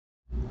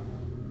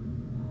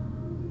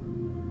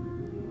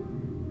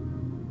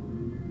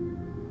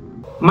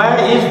मैं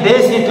इस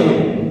देश हित में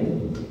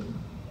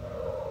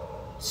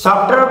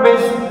सॉफ्टवेयर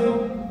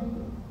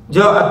बेस्ड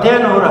जो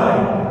अध्ययन हो रहा है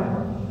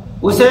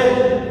उसे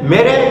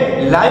मेरे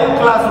लाइव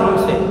क्लासरूम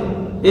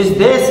से इस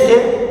देश के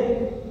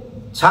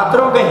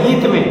छात्रों के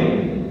हित में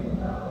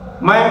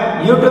मैं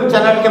YouTube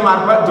चैनल के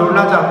मार्फत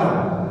जोड़ना चाहता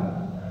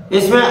हूँ।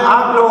 इसमें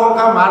आप लोगों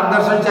का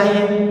मार्गदर्शन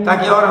चाहिए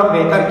ताकि और हम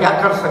बेहतर क्या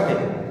कर सकें।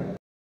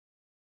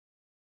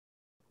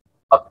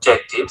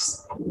 Objectives.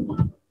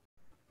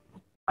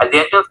 At the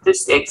end of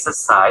this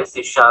exercise,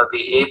 you shall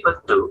be able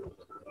to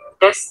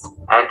test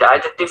and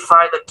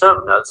identify the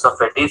terminals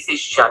of a DC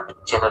shunt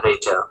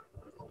generator,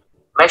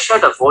 measure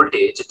the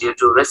voltage due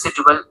to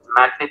residual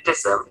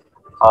magnetism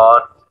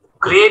or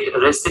create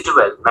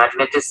residual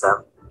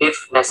magnetism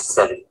if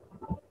necessary,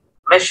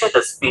 measure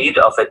the speed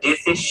of a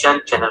DC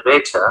shunt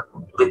generator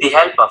with the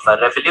help of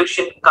a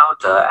revolution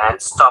counter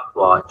and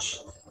stopwatch,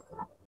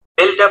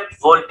 build up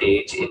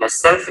voltage in a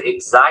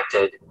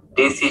self-excited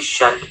DC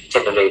shunt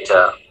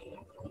generator,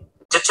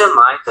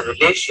 determine the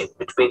relation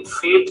between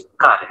field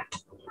current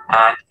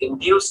and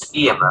induced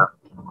EMF,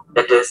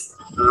 that is,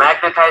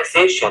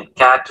 magnetization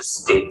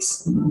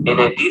characteristics in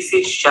a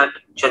DC shunt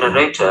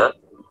generator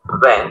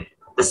when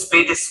the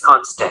speed is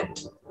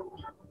constant.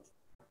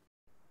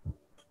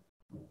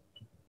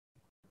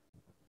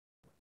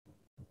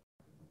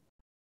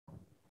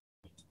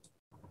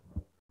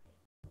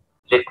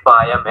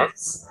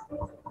 Requirements: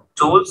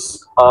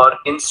 tools or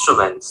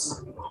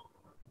instruments.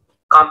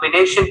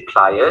 Combination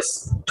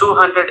pliers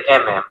 200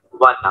 mm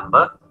 1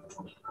 number,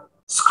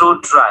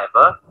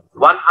 screwdriver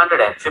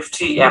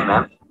 150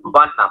 mm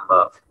 1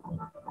 number,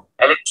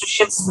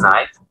 electrician's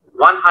knife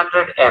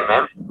 100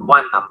 mm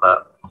 1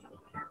 number,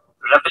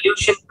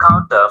 revolution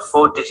counter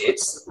 4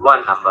 digits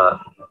 1 number,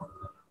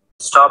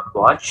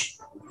 stopwatch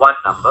 1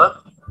 number,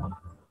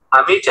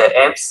 ammeter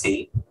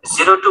MC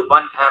 0 to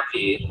 1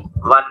 ampere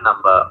 1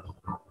 number,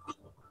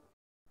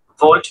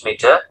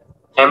 voltmeter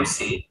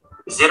MC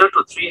 0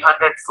 to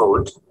 300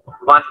 volt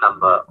 1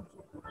 number.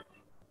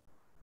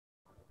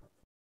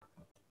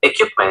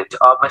 Equipment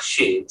or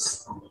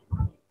machines: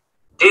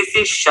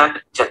 DC shunt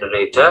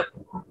generator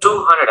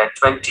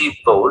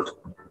 220 volt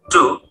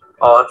 2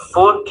 or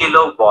 4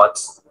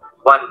 kilowatts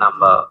 1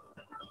 number,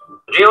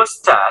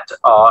 rheostat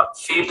or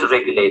field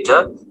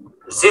regulator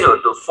 0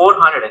 to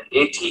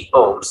 480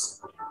 ohms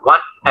 1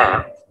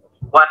 amp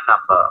 1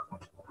 number,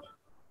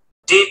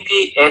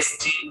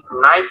 DPST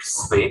knife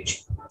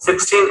switch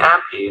 16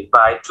 ampere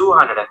by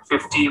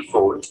 250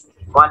 volt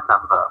 1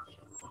 number,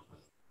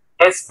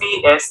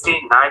 SPST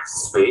knife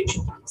switch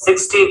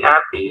 16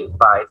 ampere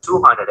by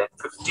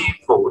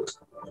 250 volt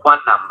 1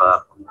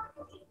 number.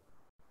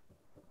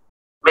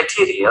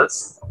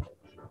 Materials: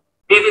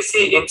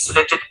 PVC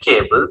insulated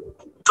cable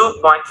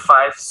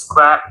 2.5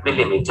 square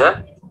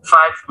millimeter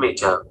 5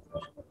 meter,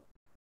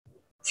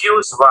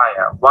 fuse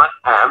wire 1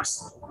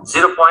 amps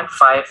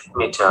 0.5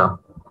 meter.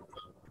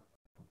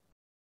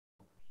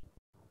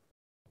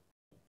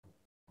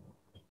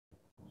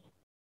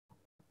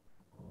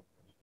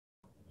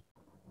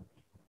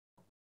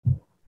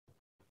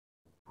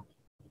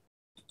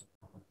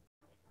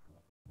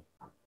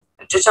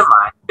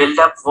 Determine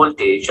build-up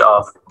voltage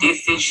of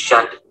DC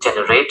shunt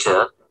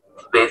generator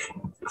with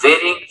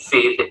varying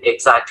field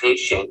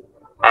excitation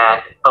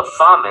and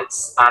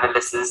performance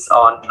analysis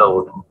on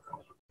load.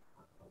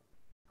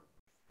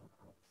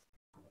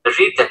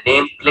 Read the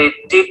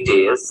nameplate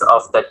details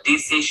of the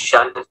DC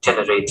shunt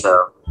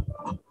generator.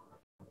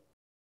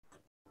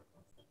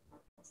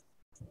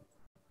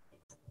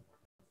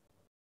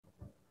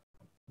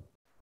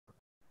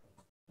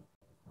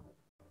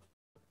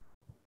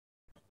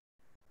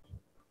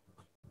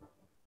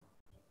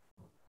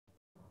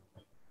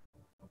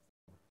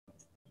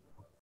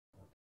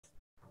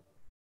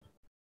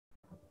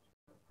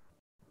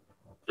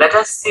 Let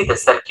us see the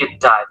circuit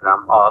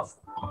diagram of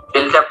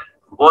build-up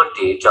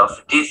voltage of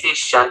DC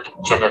shunt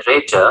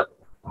generator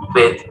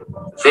with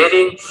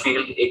varying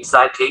field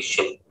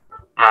excitation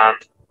and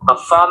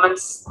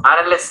performance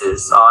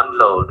analysis on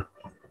load.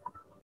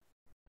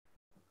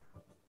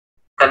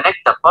 Connect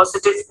the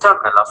positive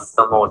terminal of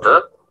the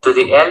motor to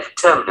the L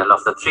terminal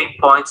of the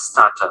 3-point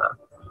starter.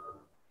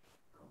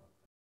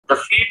 The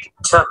field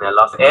terminal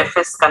of F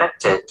is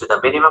connected to the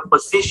minimum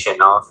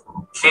position of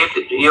field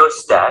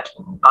rheostat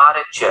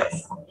RHF.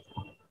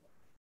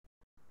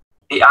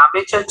 The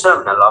armature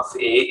terminal of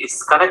A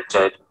is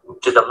connected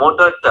to the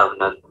motor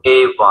terminal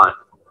A1.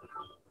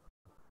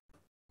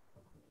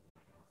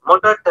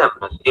 Motor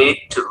terminal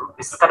A2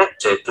 is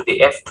connected to the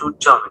F2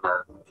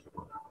 terminal.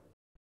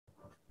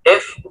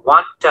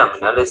 F1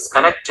 terminal is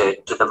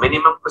connected to the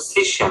minimum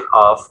position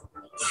of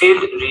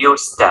field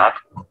rheostat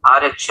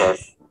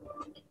RHF.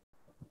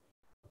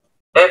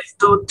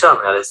 F2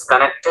 terminal is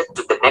connected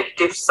to the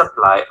negative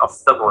supply of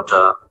the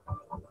motor.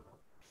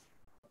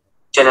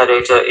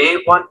 Generator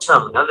A1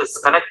 terminal is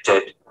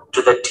connected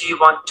to the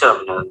T1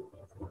 terminal.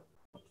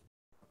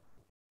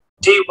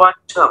 T1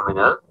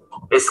 terminal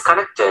is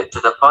connected to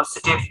the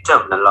positive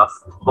terminal of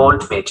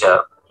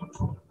voltmeter.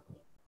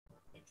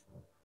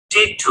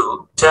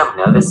 T2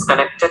 terminal is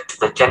connected to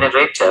the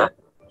generator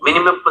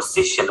minimum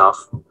position of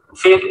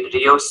field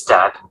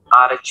rheostat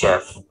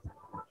RHF.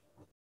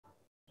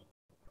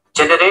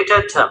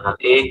 Generator terminal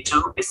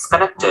A2 is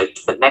connected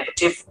to the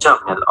negative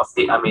terminal of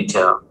the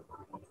ammeter.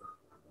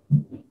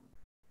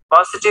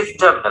 Positive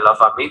terminal of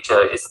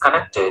ammeter is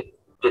connected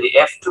to the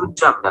F2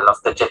 terminal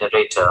of the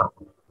generator.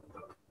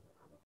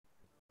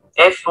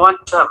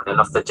 F1 terminal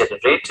of the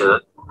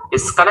generator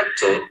is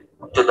connected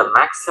to the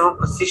maximum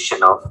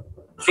position of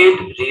field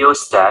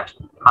rheostat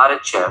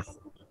RHF.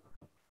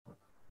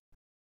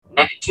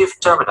 Negative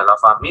terminal of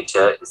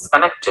ammeter is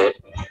connected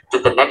to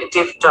the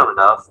negative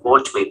terminal of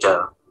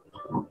voltmeter.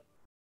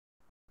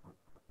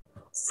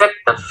 Set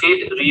the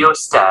field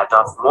rheostat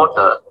of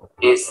motor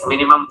is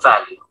minimum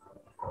value.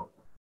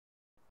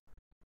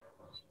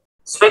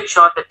 Switch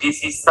on the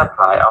DC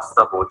supply of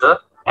the motor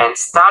and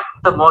start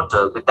the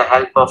motor with the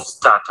help of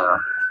starter.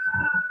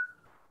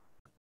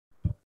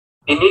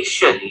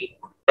 Initially,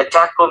 the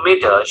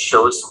tachometer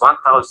shows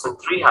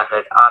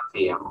 1300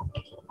 RPM.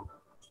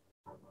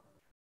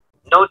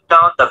 Note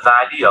down the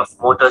value of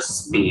motor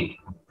speed.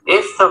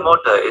 If the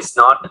motor is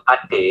not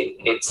attained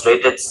its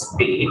rated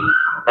speed,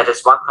 that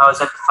is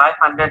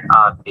 1500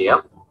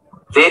 RPM,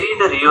 vary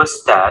the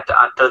rheostat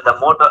until the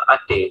motor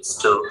attains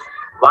to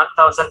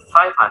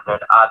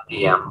 1500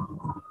 RPM.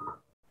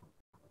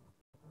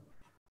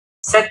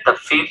 Set the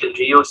field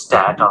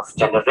rheostat of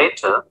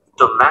generator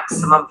to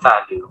maximum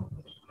value.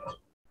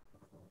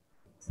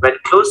 When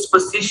closed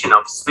position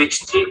of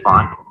switch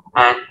T1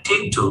 and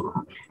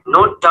T2,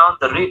 note down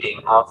the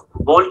reading of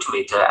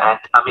voltmeter and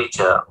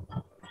ammeter.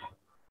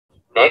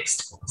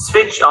 Next,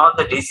 switch on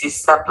the DC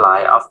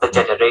supply of the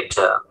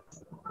generator.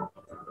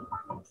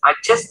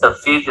 Adjust the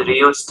field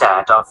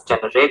rheostat of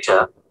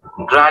generator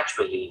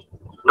gradually.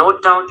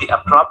 Note down the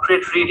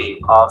appropriate reading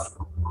of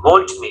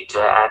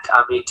voltmeter and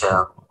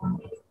ammeter.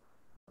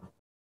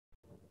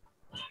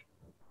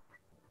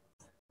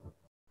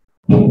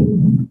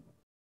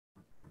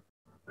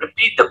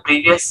 Repeat the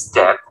previous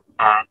step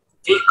and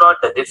take out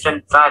the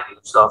different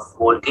values of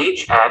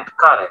voltage and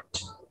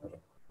current.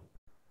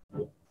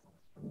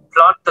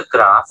 Plot the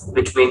graph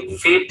between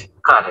field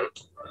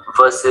current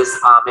versus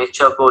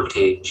armature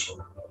voltage.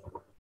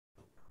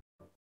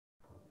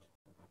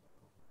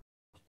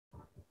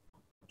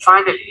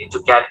 Finally,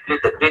 to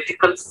calculate the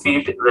critical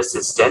field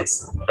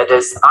resistance, that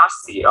is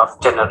RC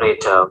of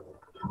generator.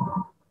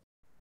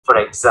 For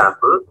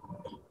example,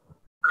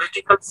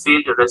 critical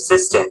field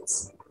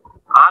resistance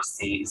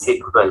RC is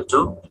equal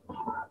to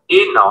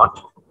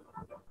E0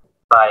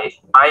 by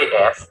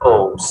IF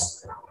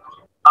ohms.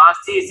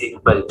 RC is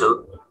equal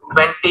to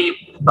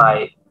 20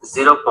 by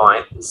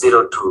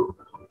 0.02.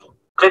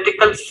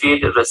 Critical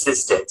field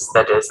resistance,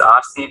 that is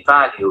RC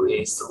value,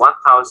 is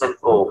 1000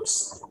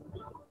 ohms.